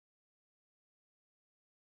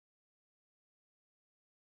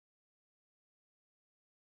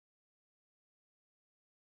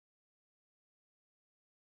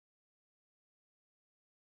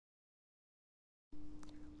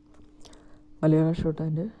Malayalam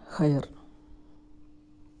shorthand higher.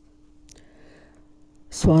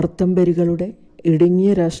 സ്വാർത്ഥം വരികളുടെ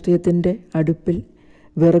ഇടുങ്ങിയ രാഷ്ട്രീയത്തിൻ്റെ അടുപ്പിൽ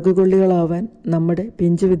വിറകുകൊള്ളികളാവാൻ നമ്മുടെ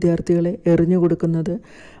പിഞ്ചു വിദ്യാർത്ഥികളെ എറിഞ്ഞു കൊടുക്കുന്നത്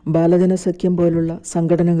ബാലജനസഖ്യം പോലുള്ള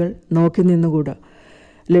സംഘടനകൾ നോക്കി നിന്നുകൂടാ.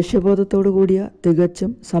 ലക്ഷ്യബോധത്തോടു കൂടിയ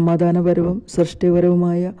തികച്ചും സമാധാനപരവും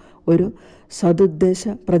സൃഷ്ടിപരവുമായ ഒരു സതുദ്ദേശ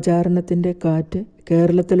പ്രചാരണത്തിൻ്റെ കാറ്റ്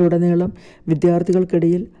കേരളത്തിലുടനീളം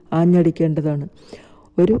വിദ്യാർത്ഥികൾക്കിടയിൽ ആഞ്ഞടിക്കേണ്ടതാണ്.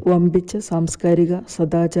 ഒരു വമ്പിച്ച സാംസ്കാരിക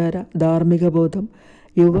സദാചാര ധാർമ്മിക ബോധം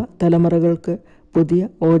യുവ തലമുറകൾക്ക് പുതിയ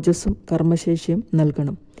ഓജസ്സും കർമ്മശേഷിയും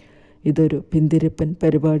നൽകണം. ഇതൊരു പിന്തിരിപ്പൻ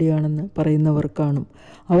പരിപാടിയാണെന്ന് പറയുന്നവർ കാണും.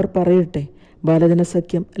 അവർ പറയട്ടെ.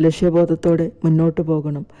 ബാലജനസഖ്യം ലക്ഷ്യബോധത്തോടെ മുന്നോട്ടു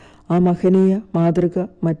പോകണം. ആ മഹനീയ മാതൃക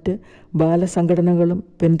മറ്റ് ബാലസംഘടനകളും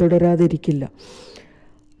പിന്തുടരാതിരിക്കില്ല.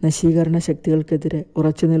 നശീകരണ ശക്തികൾക്കെതിരെ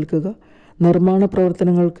ഉറച്ചു നിൽക്കുക, നിർമ്മാണ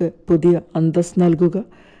പ്രവർത്തനങ്ങൾക്ക് പുതിയ അന്തസ് നൽകുക,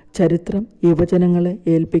 ചരിത്രം യുവജനങ്ങളെ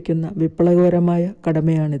ഏൽപ്പിക്കുന്ന വിപ്ലവകരമായ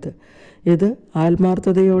കടമയാണിത്. ഇത്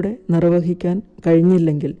ആത്മാർത്ഥതയോടെ നിർവഹിക്കാൻ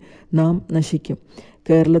കഴിഞ്ഞില്ലെങ്കിൽ നാം നശിക്കും.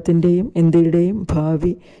 കേരളത്തിൻ്റെയും ഇന്ത്യയുടെയും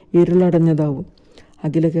ഭാവി ഇരുളടഞ്ഞതാവും.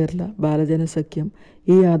 അഖില കേരള ബാലജനസഖ്യം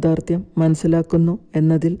ഈ യാഥാർത്ഥ്യം മനസ്സിലാക്കുന്നു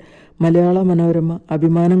എന്നതിൽ മലയാള മനോരമ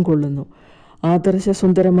അഭിമാനം കൊള്ളുന്നു.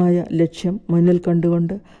 ആദർശസുന്ദരമായ ലക്ഷ്യം മുന്നിൽ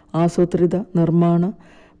കണ്ടുകൊണ്ട് ആസൂത്രിത നിർമ്മാണ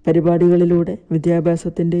പരിപാടികളിലൂടെ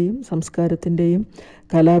വിദ്യാഭ്യാസത്തിൻ്റെയും സംസ്കാരത്തിൻ്റെയും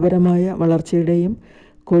കലാപരമായ വളർച്ചയുടെയും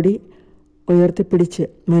കൊടി ഉയർത്തിപ്പിടിച്ച്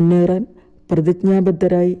മുന്നേറാൻ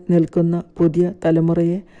പ്രതിജ്ഞാബദ്ധരായി നിൽക്കുന്ന പുതിയ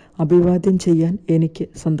തലമുറയെ അഭിവാദ്യം ചെയ്യാൻ എനിക്ക്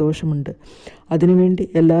സന്തോഷമുണ്ട്. അതിനുവേണ്ടി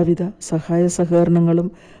എല്ലാവിധ സഹായ സഹകരണങ്ങളും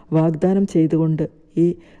വാഗ്ദാനം ചെയ്തുകൊണ്ട് ഈ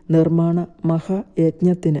നിർമ്മാണ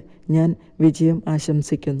മഹായജ്ഞത്തിന് ഞാൻ വിജയം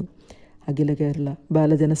ആശംസിക്കുന്നു. അഖില കേരള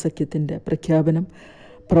ബാലജനസഖ്യത്തിൻ്റെ പ്രഖ്യാപനം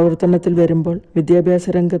പ്രവർത്തനത്തിൽ വരുമ്പോൾ വിദ്യാഭ്യാസ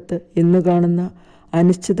രംഗത്ത് ഇന്ന് കാണുന്ന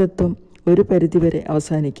അനിശ്ചിതത്വം ഒരു പരിധിവരെ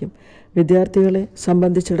അവസാനിക്കും. വിദ്യാർത്ഥികളെ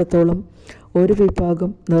സംബന്ധിച്ചിടത്തോളം ഒരു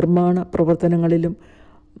വിഭാഗം നിർമ്മാണ പ്രവർത്തനങ്ങളിലും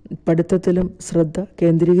പഠിത്തത്തിലും ശ്രദ്ധ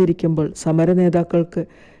കേന്ദ്രീകരിക്കുമ്പോൾ സമര നേതാക്കൾക്ക്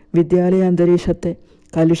വിദ്യാലയ അന്തരീക്ഷത്തെ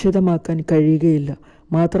കലുഷിതമാക്കാൻ കഴിയുകയില്ല.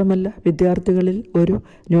 മാത്രമല്ല, വിദ്യാർത്ഥികളിൽ ഒരു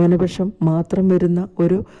ന്യൂനപക്ഷം മാത്രം വരുന്ന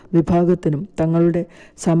ഒരു വിഭാഗത്തിനും തങ്ങളുടെ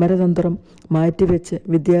സമരതന്ത്രം മാറ്റിവെച്ച്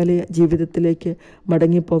വിദ്യാലയ ജീവിതത്തിലേക്ക്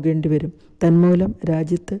മടങ്ങിപ്പോകേണ്ടി വരും. തന്മൂലം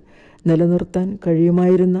രാജ്യത്ത് നിലനിർത്താൻ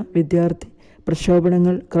കഴിയുമായിരുന്ന വിദ്യാർത്ഥി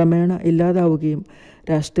പ്രക്ഷോഭങ്ങൾ ക്രമേണ ഇല്ലാതാവുകയും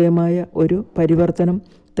രാഷ്ട്രീയമായ ഒരു പരിവർത്തനം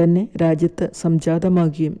തന്നെ രാജ്യത്ത്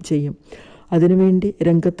സംജാതമാകുകയും ചെയ്യും. അതിനുവേണ്ടി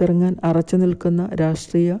രംഗത്തിറങ്ങാൻ അറച്ചു നിൽക്കുന്ന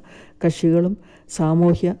രാഷ്ട്രീയ കക്ഷികളും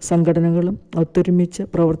സാമൂഹ്യ സംഘടനകളും ഒത്തൊരുമിച്ച്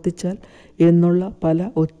പ്രവർത്തിച്ചാൽ എന്നുള്ള പല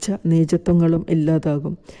ഉച്ച നീചത്വങ്ങളും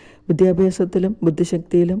ഇല്ലാതാകും. വിദ്യാഭ്യാസത്തിലും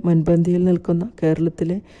ബുദ്ധിശക്തിയിലും മുൻപന്തിയിൽ നിൽക്കുന്ന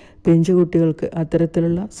കേരളത്തിലെ പിഞ്ചുകുട്ടികൾക്ക്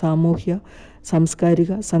അത്തരത്തിലുള്ള സാമൂഹ്യ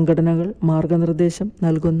സാംസ്കാരിക സംഘടനകൾ മാർഗനിർദ്ദേശം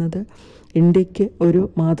നൽകുന്നത് ഇന്ത്യക്ക് ഒരു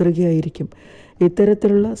മാതൃകയായിരിക്കും.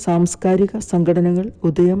 ഇത്തരത്തിലുള്ള സാംസ്കാരിക സംഘടനകൾ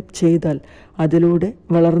ഉദയം ചെയ്താൽ അതിലൂടെ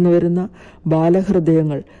വളർന്നുവരുന്ന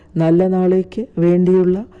ബാലഹൃദയങ്ങൾ നല്ല നാളേക്ക്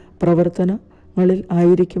വേണ്ടിയുള്ള പ്രവർത്തനങ്ങളിൽ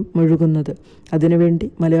ആയിരിക്കും മുഴുകുന്നത്. അതിനുവേണ്ടി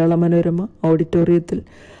മലയാള മനോരമ ഓഡിറ്റോറിയത്തിൽ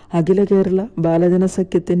അഖില കേരള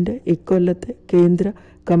ബാലജനസഖ്യത്തിൻ്റെ ഇക്കൊല്ലത്തെ കേന്ദ്ര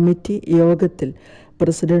കമ്മിറ്റി യോഗത്തിൽ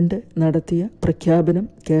പ്രസിഡന്റ് നടത്തിയ പ്രഖ്യാപനം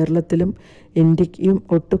കേരളത്തിലും ഇന്ത്യയും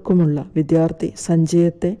ഒട്ടുക്കുമുള്ള വിദ്യാർത്ഥി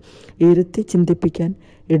സഞ്ചയത്തെ ഇരുത്തി ചിന്തിപ്പിക്കാൻ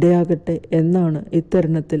ഇടയാകട്ടെ എന്നാണ്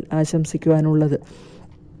ഇത്തരുണത്തിൽ ആശംസിക്കുവാനുള്ളത്.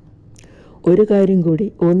 ഒരു കാര്യം കൂടി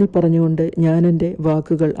ഊന്നിപ്പറഞ്ഞുകൊണ്ട് ഞാൻ എൻ്റെ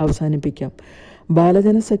വാക്കുകൾ അവസാനിപ്പിക്കാം.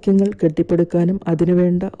 ബാലജനസഖ്യങ്ങൾ കെട്ടിപ്പടുക്കാനും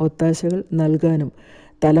അതിനുവേണ്ട ഒത്താശകൾ നൽകാനും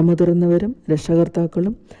തലമുതിർന്നവരും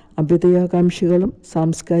രക്ഷകർത്താക്കളും അഭ്യുദയാകാംക്ഷികളും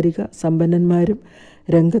സാംസ്കാരിക സമ്പന്നന്മാരും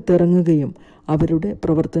രംഗത്തിറങ്ങുകയും അവരുടെ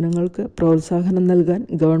പ്രവർത്തനങ്ങൾക്ക് പ്രോത്സാഹനം നൽകാൻ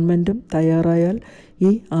ഗവൺമെൻറ്റും തയ്യാറായാൽ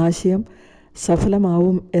ഈ ആശയം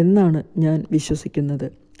സഫലമാവും എന്നാണ് ഞാൻ വിശ്വസിക്കുന്നത്.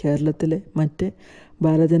 കേരളത്തിലെ മറ്റ്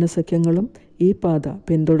ബാലജനസഖ്യങ്ങളും ഈ പാത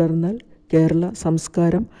പിന്തുടർന്നാൽ കേരള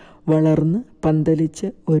സംസ്കാരം വളർന്ന് പന്തലിച്ച്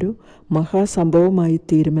ഒരു മഹാസംഭവമായി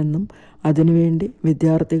തീരുമെന്നും അതിനുവേണ്ടി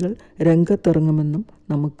വിദ്യാർത്ഥികൾ രംഗത്തിറങ്ങുമെന്നും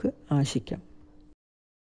നമുക്ക് ആശിക്കാം.